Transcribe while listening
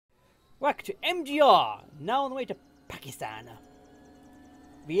Back to MGR, now on the way to Pakistan.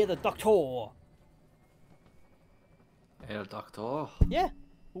 Via the Doctor. El Doctor. Yeah.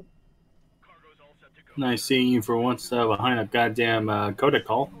 Nice seeing you for once behind a goddamn codec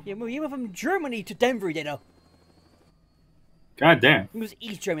call. Yeah, we went from Germany to Denver, you know. Goddamn. It was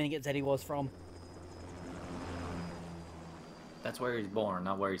East Germany, it said he was from. That's where he's born,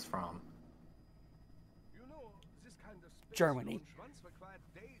 not where he's from. Germany.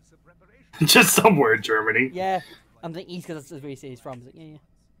 Just somewhere in Germany. Yeah, I'm thinking East because that's where he's from. Like, yeah.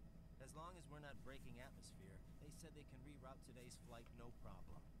 As long as we're not breaking atmosphere, they said they can reroute today's flight no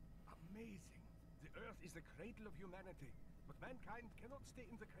problem. Amazing. The Earth is the cradle of humanity, but mankind cannot stay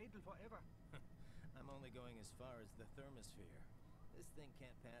in the cradle forever. I'm only going as far as the thermosphere. This thing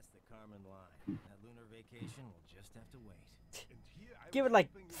can't pass the Kármán line. That lunar vacation will just have to wait. Give it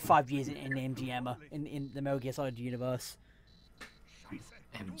like 5 years in MGM, in the Metal Gear Solid universe.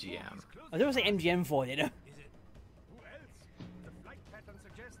 MGM. I don't want to say MGM for you know.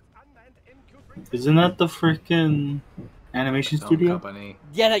 Isn't that the freaking animation studio? Company.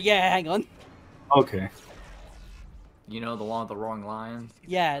 Yeah, yeah, hang on. Okay. You know the one with the wrong line?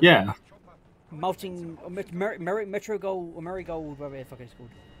 Yeah. Yeah. Melting, Metro Gold, or Marigold, whatever the fuck it's called.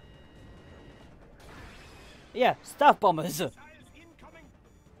 Yeah, Staff Bombers.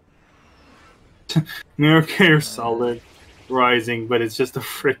 Metal Gear Solid Rising, but it's just a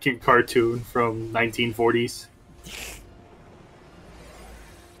freaking cartoon from 1940s.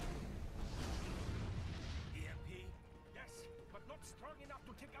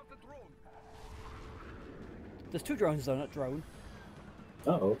 There's 2 drones though, not drone.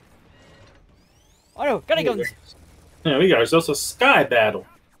 Uh-oh. Oh no, gunny guns! Yeah, we got ourselves a sky battle.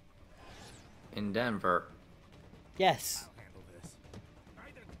 In Denver. Yes. I'll handle this.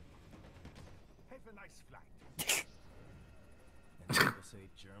 Have a nice flight. And people say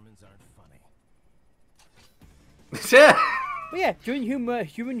Germans aren't funny. Yeah. But yeah, human humor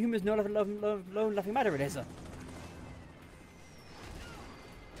is no lone laughing matter, it is.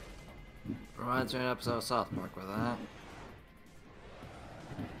 Reminds me of an episode of South Park with that.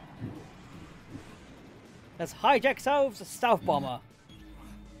 Let's hijack selves a Stealth Bomber.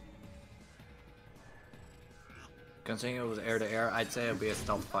 Considering it was air to air, I'd say it'd be a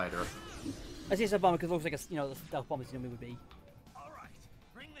stealth fighter. I say Stealth Bomber because it looks like a, you know, the Stealth Bombers you know would be. Alright,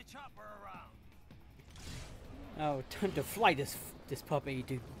 bring the chopper around. Oh, time to fly this puppy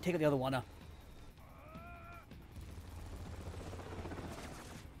to take out the other one.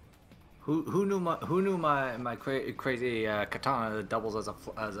 Who knew my crazy katana that doubles as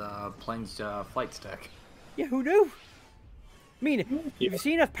a plane's flight stick? Yeah, who knew? I mean, if you've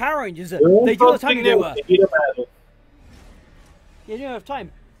seen enough Power Rangers, they do all the time to do Yeah, you don't have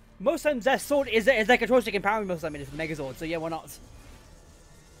time. Most times their sword is their control stick in Power Rangers, most of the time it's the Megazord, so yeah, why not?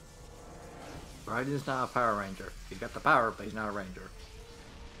 Bryan's not a Power Ranger. He's got the power, but he's not a ranger.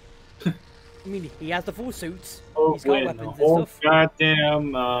 I mean, he has the full suits, Oh, he's got wait, weapons the whole and stuff.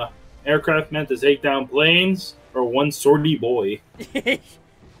 goddamn aircraft meant to take down planes, or one swordy boy.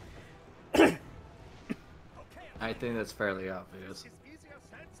 I think that's fairly obvious. It's easier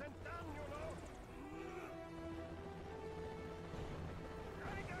said than done, you know.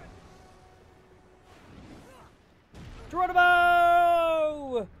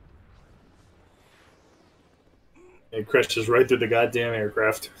 Geronimo! It crashes right through the goddamn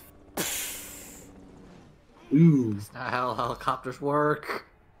aircraft. Ooh. That's not how helicopters work.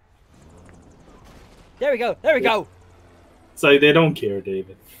 There we go, there we go! It's like they don't care,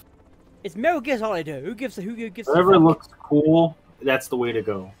 David. It's Metal Gear Solid, who gives a Whatever fuck? looks cool, that's the way to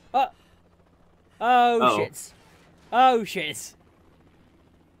go. Oh Uh-oh. shit. Oh shit.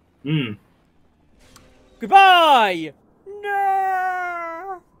 Hmm. Goodbye!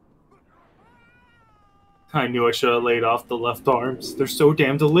 No! I knew I should have laid off the left arms. They're so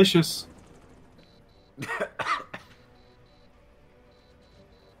damn delicious.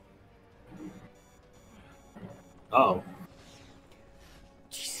 Uh-oh.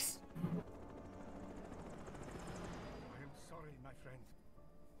 Jesus. I am sorry, my friend.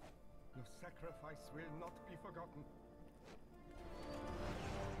 Your sacrifice will not be forgotten.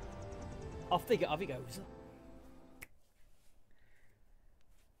 Off he goes.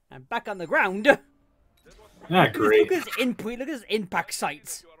 And back on the ground. Ah, great. Look at his input, look at his impact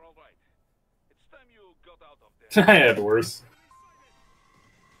sites. I had worse.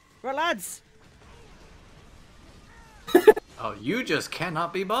 Right, lads. Oh, you just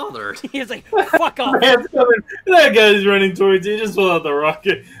cannot be bothered. He's like, fuck off. Man's coming. That guy's running towards you. Just pull out the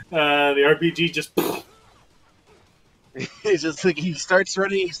rocket. The RPG just. He's just like he starts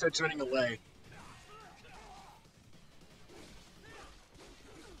running away.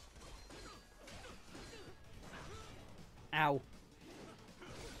 Ow.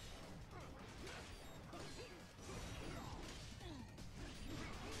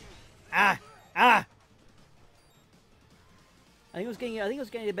 Ah! Ah! I think it was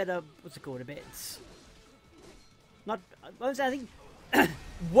getting a bit of, what's it called, a bit... Not, I think...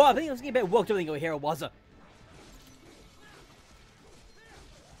 Well, I think it was getting a bit worked up over here, was it?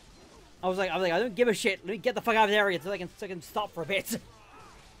 I was like, I don't give a shit. Let me get the fuck out of the area so I can stop for a bit.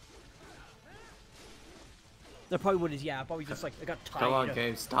 There probably would is, yeah, probably just like, I got tired. Come on,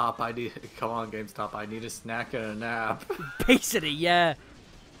 GameStop, I need a snack and a nap. Basically, yeah.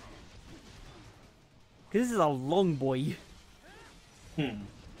 Because this is a long boy.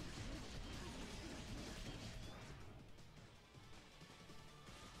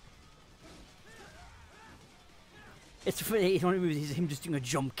 It's funny, one of the movies is him just doing a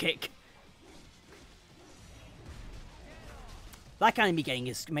jump kick. That kind of me getting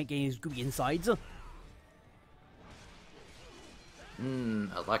his gooey insides.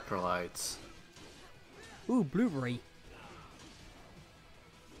 Electrolytes. Ooh, blueberry.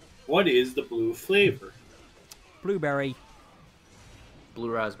 What is the blue flavor? Blueberry. Blue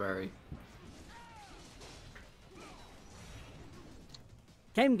raspberry.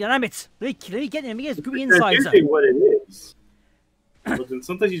 Damn it! Let me get his gooey insides. That's usually what it is. But then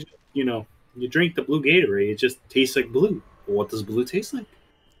sometimes you drink the blue Gatorade, it just tastes like blue. Well, what does blue taste like?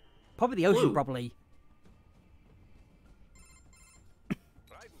 Probably the ocean, Blue. probably.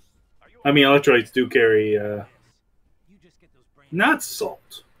 I mean, electrolytes do carry, not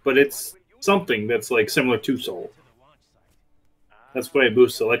salt, but it's something that's like similar to salt. That's why it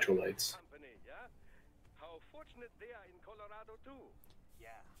boosts electrolytes.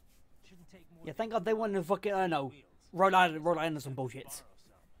 Yeah, thank God they wanted to fucking, I don't know, Rhode Island or some bullshit.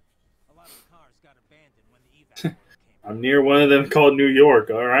 I'm near one of them called New York.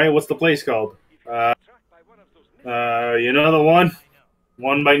 All right, what's the place called? You know the one?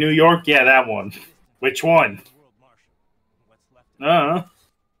 One by New York? Yeah, that one. Which one? I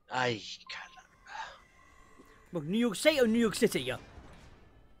Look, New York State or New York City, yeah?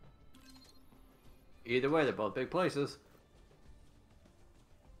 Either way, they're both big places.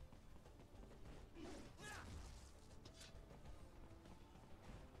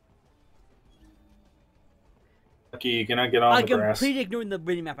 Lucky you cannot get on I'm the grass. completely ignoring the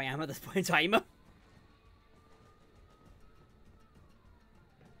mini map I am at this point in time.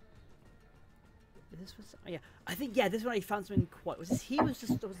 This was, yeah, I think, yeah, this one I found something quite, was this, he was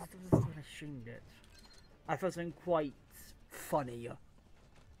just, was when I streamed it. I found something quite funny.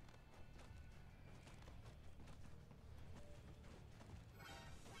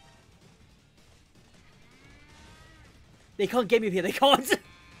 They can't get me up here, they can't!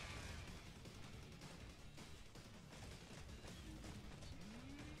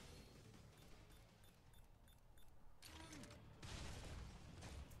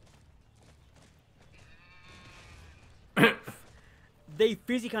 They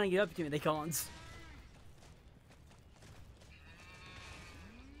physically can't get up to me, they can't.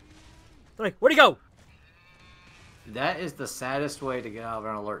 They're like, where'd he go? That is the saddest way to get out of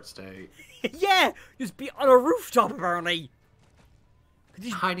an alert state. Yeah! Just be on a rooftop, apparently!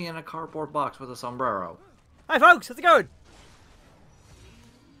 Hiding in a cardboard box with a sombrero. Hi, folks, how's it going?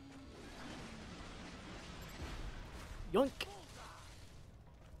 Yoink.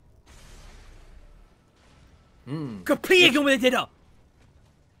 Completely ignored what they did up!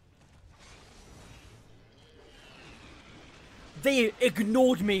 They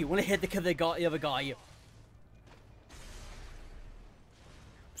ignored me when I hit the other guy.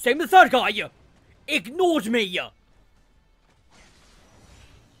 Same with the third guy. Ignored me.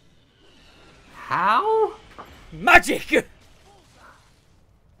 How? Magic.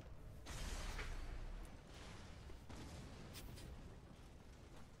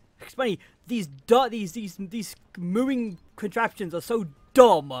 It's funny. These moving contraptions are so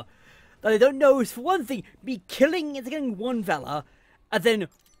dumb that I don't know. Is for one thing, me getting one fella, and then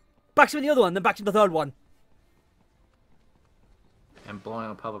back to the other one, then back to the third one. And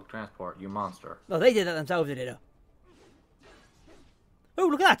blowing up public transport, you monster. No, they did that themselves. They did. Oh,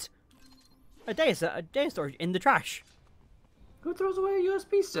 look at that! A data storage in the trash. Who throws away a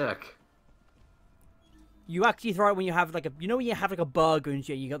USB stick? You actually throw it when you have like when you have like a bug and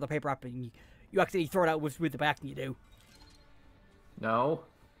shit. You got the paper wrap and you actually throw it out with the back, and you do. No.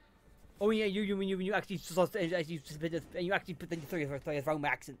 Oh yeah, when you actually put your phone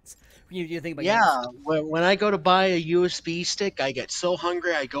accents. You think about yeah, when I go to buy a USB stick, I get so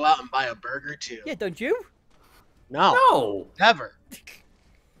hungry I go out and buy a burger too. Yeah, don't you? No. No. Never.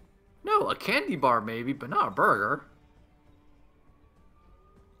 No, a candy bar maybe, but not a burger.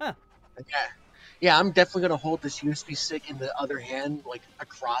 Huh. Yeah. Yeah, I'm definitely gonna hold this USB stick in the other hand, like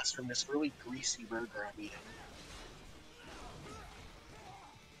across from this really greasy burger I'm eating.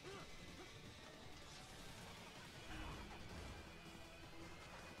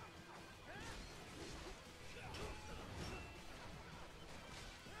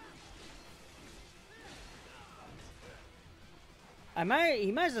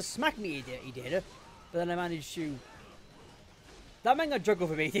 He managed to smack me, he did. But then I managed to... That man got drug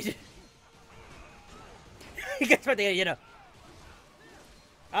overrated. He gets right there, you know.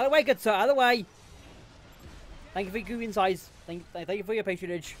 Out of the way, good sir, out of the way. Thank you for your goofy size. Thank you for your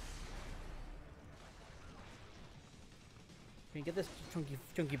patronage. Can you get this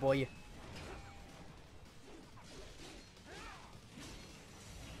chunky boy?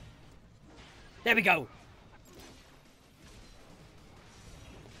 There we go.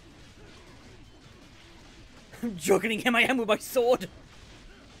 I'm juggling him. I am with my sword.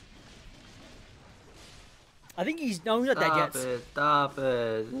 I think he's no, he's not dead yet. Stop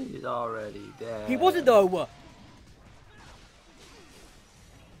it! He's already dead. He wasn't though.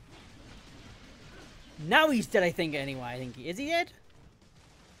 Now he's dead. I think anyway. I think is he dead?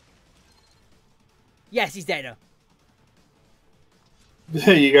 Yes, he's dead.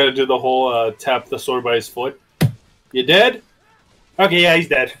 You gotta do the whole tap the sword by his foot. You dead? Okay, yeah, he's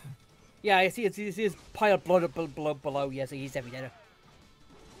dead. Yeah, I see his pile of blood below. Yes, he's definitely dead.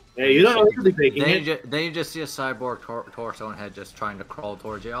 Yeah, you don't know what you're faking it. Then you just see a cyborg torso and head just trying to crawl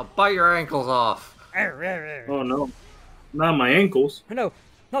towards you. I'll bite your ankles off. Oh no, not my ankles. No,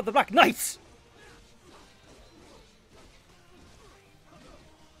 not the Black Knights.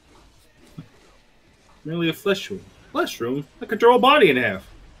 Merely a flesh room. Flesh room? I could draw a body in half.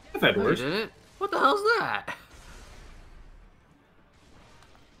 I've had You worse. did it? What the hell's that?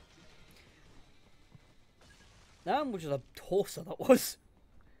 That was just a torso. That was.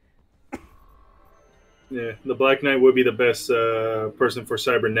 Yeah, the Black Knight would be the best person for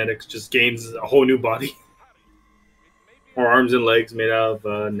cybernetics. Just gains a whole new body. Or arms and legs made out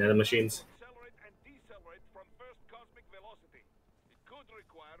of nano-machines. Accelerate and decelerate from first cosmic velocity. It could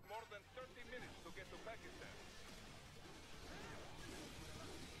require more than 30 minutes to get to Pakistan.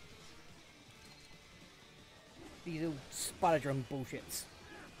 These are spider drum bullshits.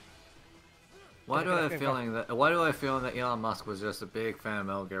 Why do I have a feeling that Elon Musk was just a big fan of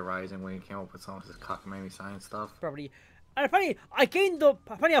Metal Gear Rising when he came up with some of his cockamamie science stuff? Probably. And apparently, I gained up.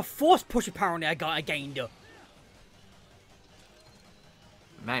 Apparently, a force push. Apparently, I gained up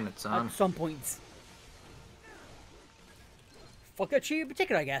Magnet, son. at some points. Fuck a cheap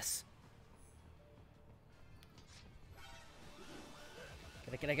ticket, I guess.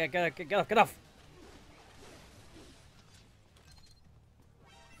 Get off.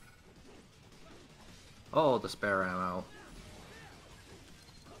 Oh, the spare ammo.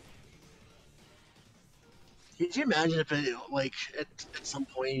 Could you imagine if it, like, at some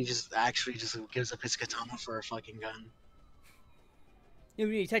point he just actually just gives up his katana for a fucking gun?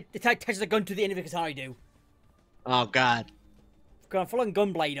 You touches the gun to the end of the katana, do. Oh god. Got a full-on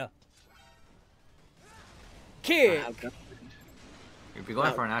gunblader. Kick! If you're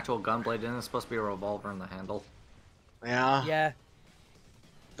going for an actual gunblade, isn't it supposed to be a revolver in the handle? Yeah. Yeah.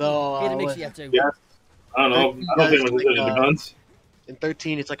 Though, It makes you have to. Yeah. I don't know. I don't think it was the guns. In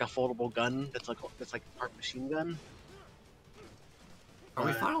 13, it's like a foldable gun. That's like part machine gun.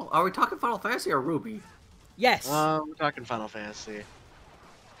 Are we talking Final Fantasy or Ruby? Yes. We're talking Final Fantasy.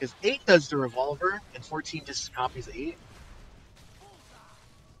 Because 8 does the revolver, and 14 just copies 8.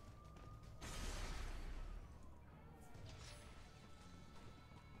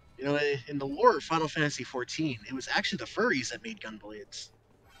 You know, in the lore of Final Fantasy 14, it was actually the furries that made gun blades.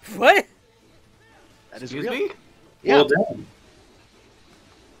 What? That is Excuse real. me? Yeah. Well done.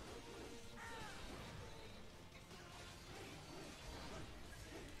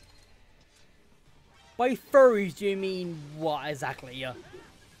 By furries, do you mean what exactly?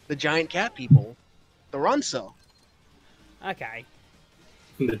 The giant cat people. The Ronso. Okay.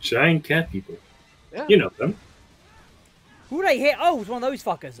 The giant cat people. Yeah. You know them. Who they hit? Oh, it's one of those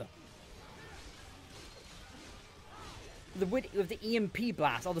fuckers. With the EMP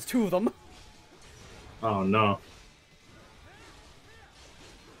blast. Oh, there's two of them. Oh no.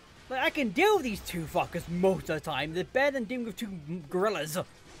 Like, I can deal with these two fuckers most of the time. They're better than dealing with two gorillas.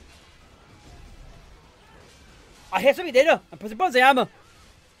 I hit something later. I'm pressing buttons, I am.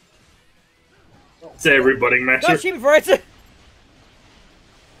 Say everybody, Master. Don't shoot me for it.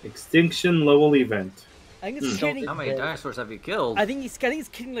 Extinction level event. I think it's killing. How many dinosaurs have you killed? I think it's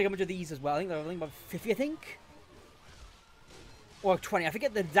killing like a bunch of these as well. I think they're only about 50, I think. Or 20. I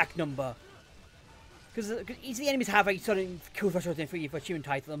forget the exact number. Because each of the enemies have a certain kill threshold for achievement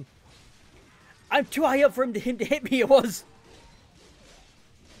title them. I'm too high up for him to hit me. It was.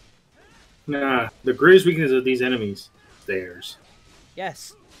 Nah, the greatest weakness of these enemies, stairs.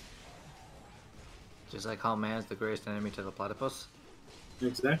 Yes. Just like how man's the greatest enemy to the platypus.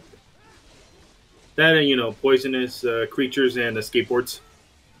 Exactly. That and, you know, poisonous creatures and skateboards.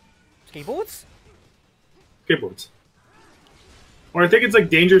 Skateboards? Skateboards. Or I think it's like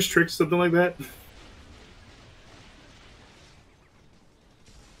dangerous tricks, something like that.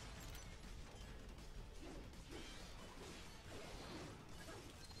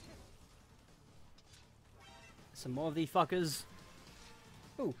 Some more of these fuckers.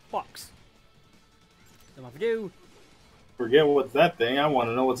 Ooh, box. Don't have to do. Forget what's that thing. I want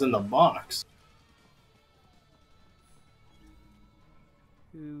to know what's in the box.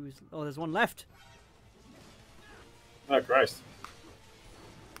 Who's... Oh, there's one left. Oh, Christ.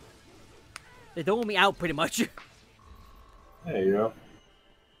 They don't want me out, pretty much. There you go.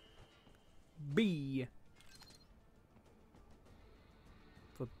 B.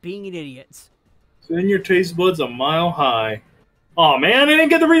 For being an idiot. Send your taste buds a mile high. Oh man, I didn't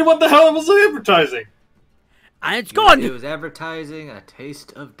get to read what the hell it was advertising. And it's gone! It was advertising a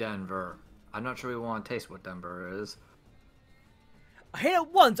taste of Denver. I'm not sure we want to taste what Denver is. I hit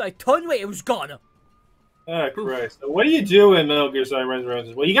it once, I turned away, it was gone. Oh, Christ. What do you do in Metal Gear Solid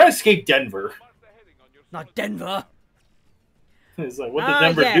Revengeance? Well, you gotta escape Denver. Not Denver. It's like, what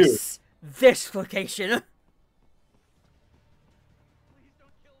does Denver do? This location.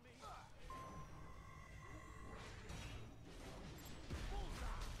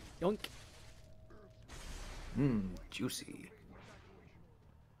 Yoink. Mmm, juicy.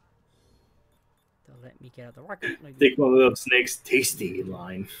 They'll let me get out the rocket. Take one of those snakes tasty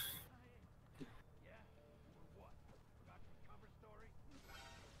line.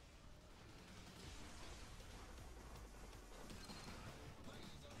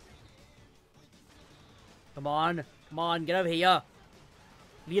 Come on, get over here.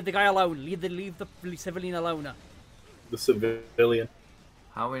 Leave the guy alone. Leave the civilian alone. The civilian.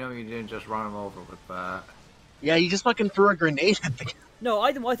 How do we know you didn't just run him over with that? Yeah, you just fucking threw a grenade at the guy. No,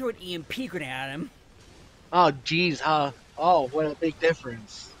 I threw an EMP grenade at him. Oh, jeez, huh? Oh, what a big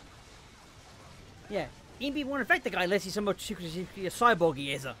difference. Yeah, EMP won't affect the guy unless he's so much secretly a cyborg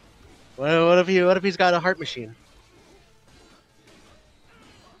he is. What if he's got a heart machine?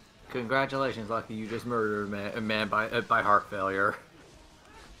 Congratulations, Lucky, you just murdered a man by heart failure.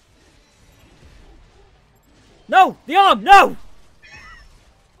 No! The arm! No!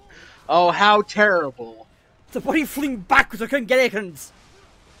 Oh, how terrible. The body flew backwards, I couldn't get it. Come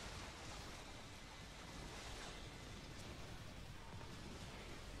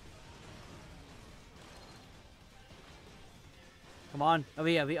on, over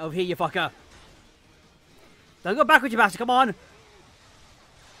here, you fucker. Don't go backwards, you bastard, come on.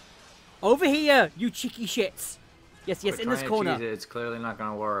 Over here, you cheeky shits. Yes, in this corner. It's clearly not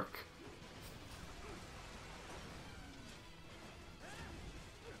gonna work.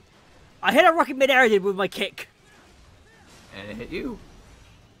 I hit a rocket mid-air with my kick. And it hit you.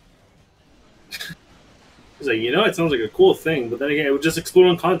 It's like, you know, it sounds like a cool thing, but then again, it would just explode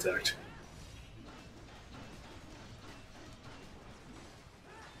on contact.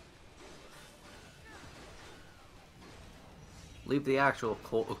 Leave the actual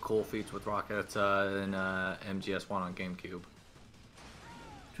cool feats with rockets in MGS1 on GameCube.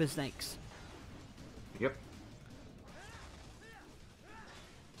 Twin snakes. Yep.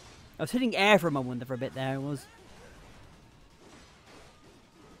 I was hitting air for a moment for a bit there, it was.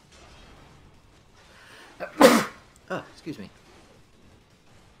 Oh, excuse me.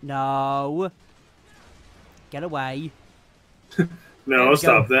 No. Get away. No,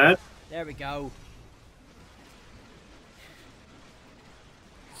 stop that. There we go.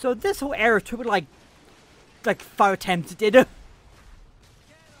 So this whole era took like 5 attempts it did.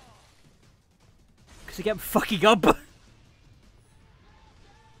 Because it kept fucking up.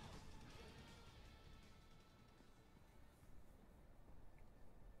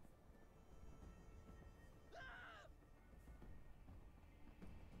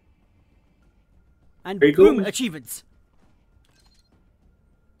 And boom, achievements.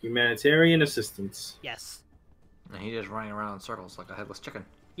 Humanitarian assistance. Yes. And he just running around in circles like a headless chicken.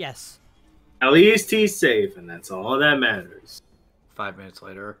 Yes. At least he's safe, and that's all that matters. 5 minutes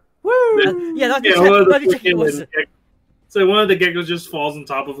later. Woo! Yeah, that's so one of the geckos just falls on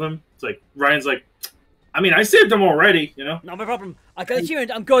top of him. It's like, Ryan's like, I mean, I saved him already, you know? Not my problem. I got you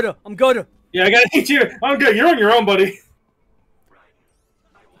and I'm good. Yeah, I gotta hit you. I'm good. You're on your own, buddy.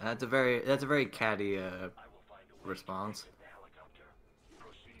 That's a very catty response.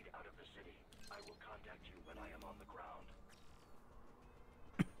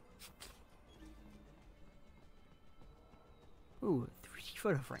 Ooh, 3D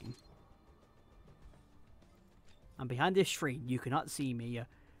photo frame. I'm behind this screen. You cannot see me.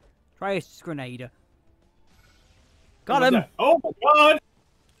 Try a grenade. Got him! Oh my god!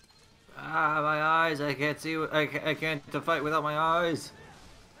 Ah, my eyes! I can't see. I can't fight without my eyes.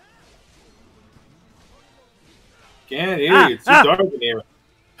 Can't hear you. It's too dark in here.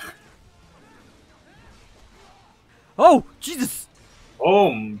 Oh, Jesus!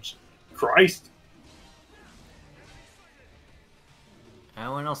 Oh, Christ.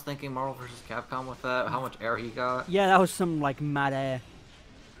 Anyone else thinking Marvel vs. Capcom with that? How much air he got? Yeah, that was some like mad air.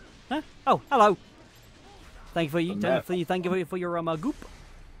 Huh? Oh, hello. Thank you for your goop.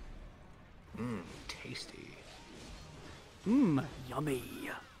 Mmm, tasty. Mmm, yummy.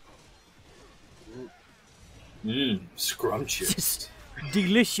 Mmm, scrumptious.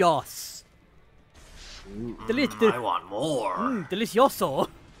 Delicious. I want more. Delicioso.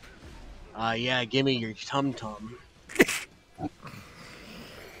 Yeah, give me your tum-tum.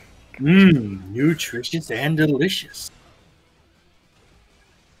 Mmm, nutritious and delicious.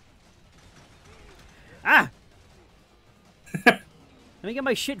 Ah! Let me get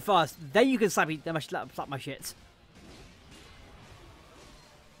my shit first. Then you can slap my shit.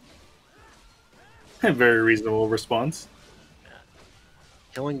 A very reasonable response.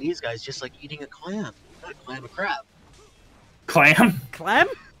 Killing these guys just like eating a clam. Not a clam, a crab. Clam? Clam?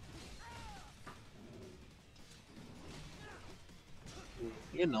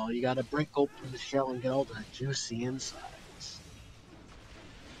 You know, you gotta break open the shell and get all the juicy insides.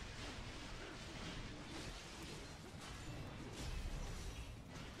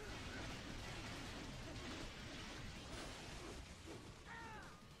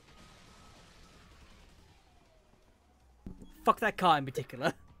 Fuck that car in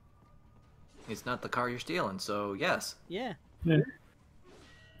particular. It's not the car you're stealing, so yes. Yeah. Yeah.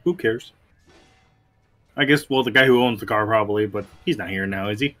 Who cares? I guess, well, the guy who owns the car probably, but he's not here now,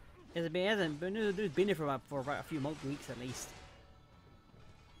 is he? He hasn't been here for about a few weeks at least.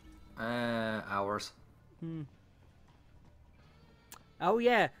 Hours. Hmm. Oh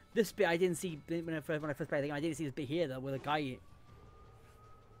yeah, this bit I didn't see when I first played the game. I didn't see this bit here though, with a guy.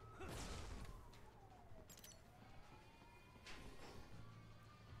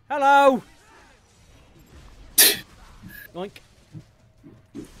 Hello. Yoink.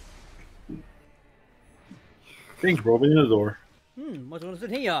 Things rolling in the door. What's going on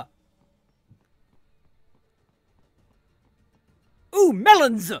here? Ooh,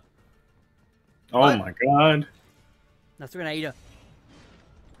 melons! Oh What? my god. That's a grenade.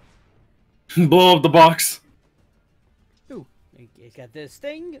 Blow up the box. Ooh, it's got this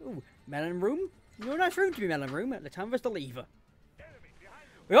thing. Ooh, melon room. No nice room to be melon room at the time of us to leave.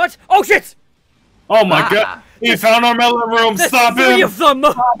 What? Oh shit! Oh my god. He found our melon room. There's Stop him. three of them!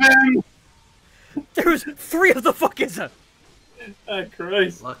 Stop him. There's three of the fuckers! Oh,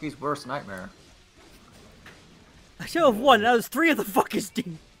 Christ. Lucky's worst nightmare. I should have one. That was three of the fuckers,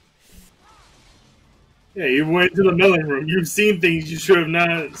 dude. Yeah, you went to the melon room. You've seen things you should have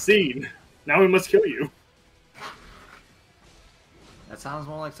not seen. Now we must kill you. That sounds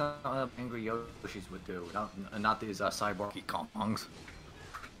more like something angry Yoshis would do, not these cyborg Kongs.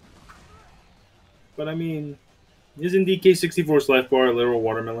 But I mean, isn't DK64's life bar a literal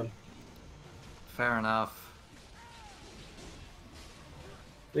watermelon? Fair enough.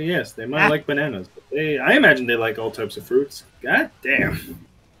 But yes, they might like bananas. But I imagine they like all types of fruits. God damn.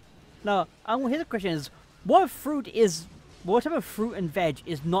 Now, here's the question: is what type of fruit and veg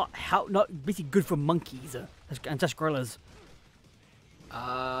is not basically good for monkeys and just gorillas?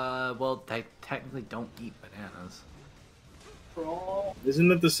 Well, they technically don't eat bananas. Isn't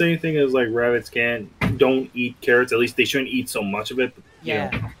that the same thing as like rabbits don't eat carrots? At least they shouldn't eat so much of it. But,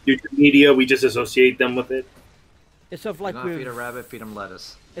 Yeah. You know, due to media, we just associate them with it. It's sort of like feed a rabbit, feed him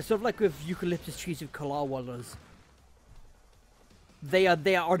lettuce. It's sort of like with eucalyptus trees with koalas. They are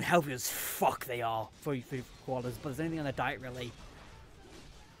unhealthy as fuck. They are for koalas, but there's anything on their diet really.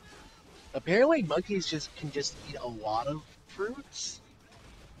 Apparently, monkeys can just eat a lot of fruits.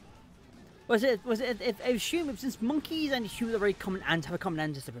 Was it? I assume since monkeys and humans are very common and have a common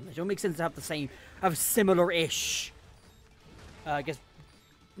ancestor, it don't make sense to have similar-ish. I guess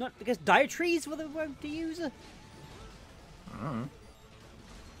dietaries were the word to use.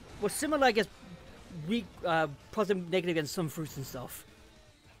 Well, similar, I guess. Positive, negative against some fruits and stuff.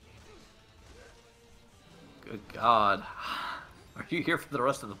 Good God. Are you here for the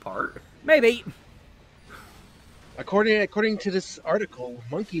rest of the part? Maybe. According to this article,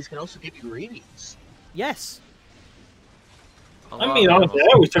 monkeys can also give you rabies. Yes. I mean, honestly, I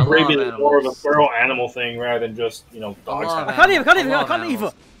always took rabies as more of a feral animal thing rather than just, dogs. I can't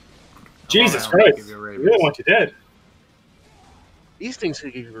even. Jesus Christ. I really want you dead. These things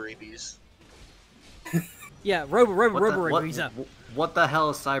could give you rabies. Yeah, robo rabies. What the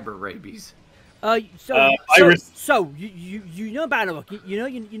hell is cyber rabies? Virus. So you know about it.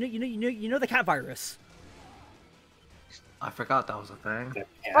 You know the cat virus. I forgot that was a thing.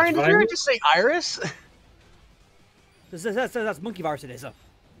 Bryan, did you just say iris? That's monkey virus. It is.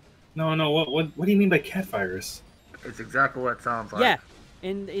 No. What do you mean by cat virus? It's exactly what it sounds like. Yeah,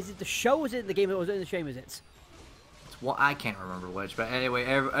 and is it the show? Or is it the game? Or was it in the stream? Is it? Well, I can't remember which, but anyway,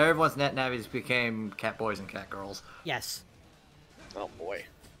 everyone's net navies became cat boys and cat girls. Yes. Oh boy.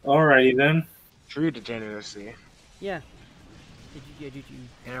 Alrighty then. True degeneracy. Yeah. Did you?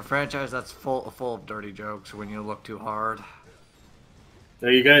 In a franchise that's full of dirty jokes when you look too hard.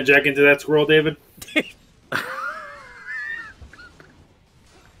 Are you gonna jack into that squirrel, David?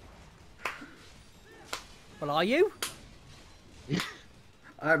 Well, are you?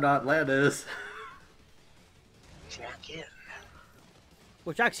 I'm not Landis. Jack in.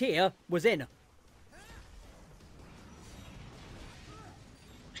 Well, Jack's here. Was in.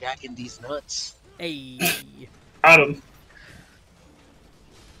 Jack in these nuts. Hey. Got him.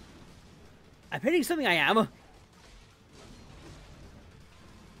 I'm hitting something. I am.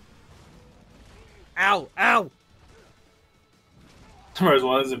 Ow! Ow! Tomorrow's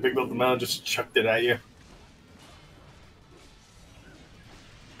one and picked up the melon, just chucked it at you.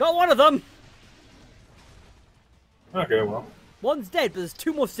 Got one of them. Okay, well. One's dead, but there's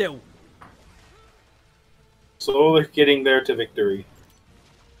two more still. Slowly getting there to victory.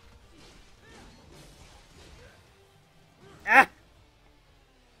 Ah!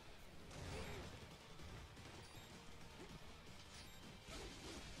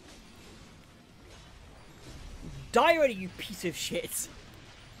 Die already, you piece of shit.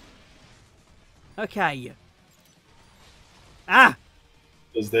 Okay. Ah!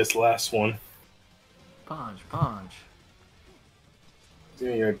 Is this last one? Punch.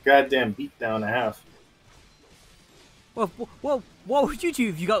 Doing you a goddamn beatdown and a half. Well, what would you do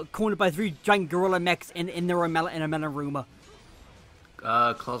if you got cornered by 3 giant gorilla mechs in a melon room?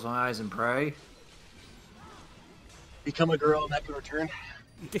 Close my eyes and pray. Become a girl and that can return.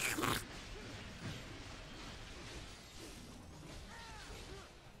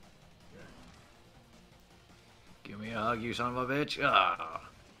 Give me a hug, you son of a bitch. Ah.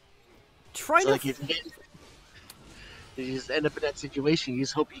 Try So to. like if you just end up in that situation, you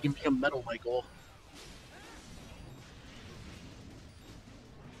just hope you can become Metal Michael.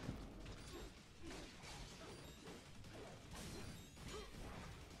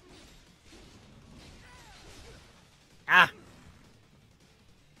 Ah!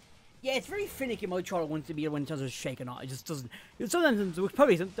 Yeah, it's very finicky mode Charlotte wants to be when it does a shake or not. It just doesn't. Sometimes,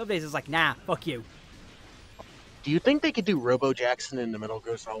 probably some days it's like, nah, fuck you. Do you think they could do Robo Jackson in the Metal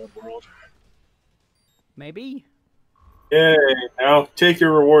Gear Solid world? Maybe? Yay, now take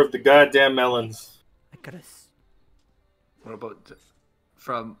your reward, the goddamn melons. I gotta. What about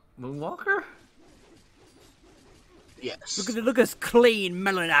from Moonwalker? Yes. Look at this clean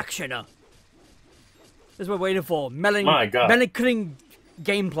melon action. This is what we're waiting for. Melon. My God. Melon clean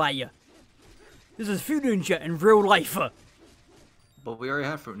gameplay. This is Fruit Ninja in real life. But we already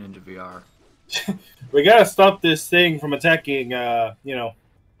have Fruit Ninja VR. We gotta stop this thing from attacking, the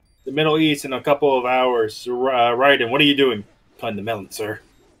Middle East in a couple of hours. Raiden, what are you doing? Playing the melon, sir.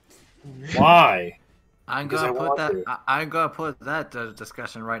 Why? I'm gonna put that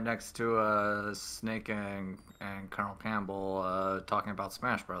discussion right next to Snake and Colonel Campbell talking about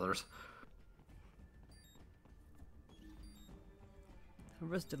Smash Brothers.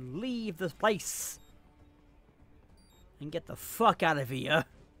 For us to leave this place and get the fuck out of here.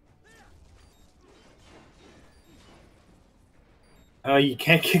 You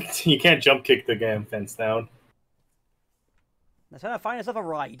can't jump kick the damn fence down. Let's try to find yourself a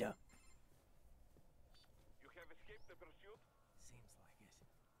rider. You have escaped the pursuit? Seems like it.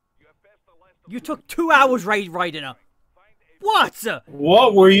 You have passed the last of You took 2 hours riding her. What?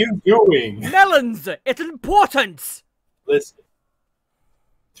 What were you doing? Melons! It's important! Listen.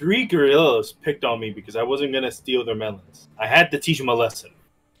 3 gorillas picked on me because I wasn't gonna steal their melons. I had to teach them a lesson.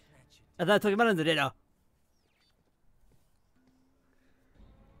 And then I took melons to dinner.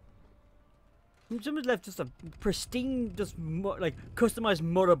 Someone's left just a pristine, customized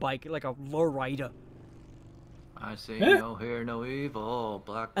motorbike, like a lowrider. I see no hear no evil.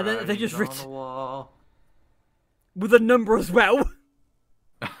 Black And then they just on the wall. With a number as well.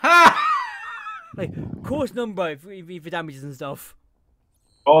 Like, course number for damages and stuff.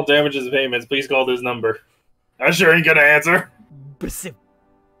 All damages and payments, please call this number. I sure ain't gonna answer. Bsim.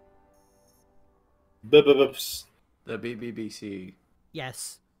 B-b-b-ps. The BBBC.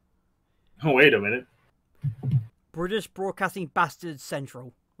 Yes. Oh, wait a minute. British Broadcasting Bastards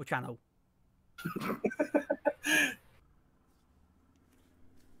Central or Channel.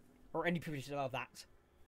 Or any privilege of that.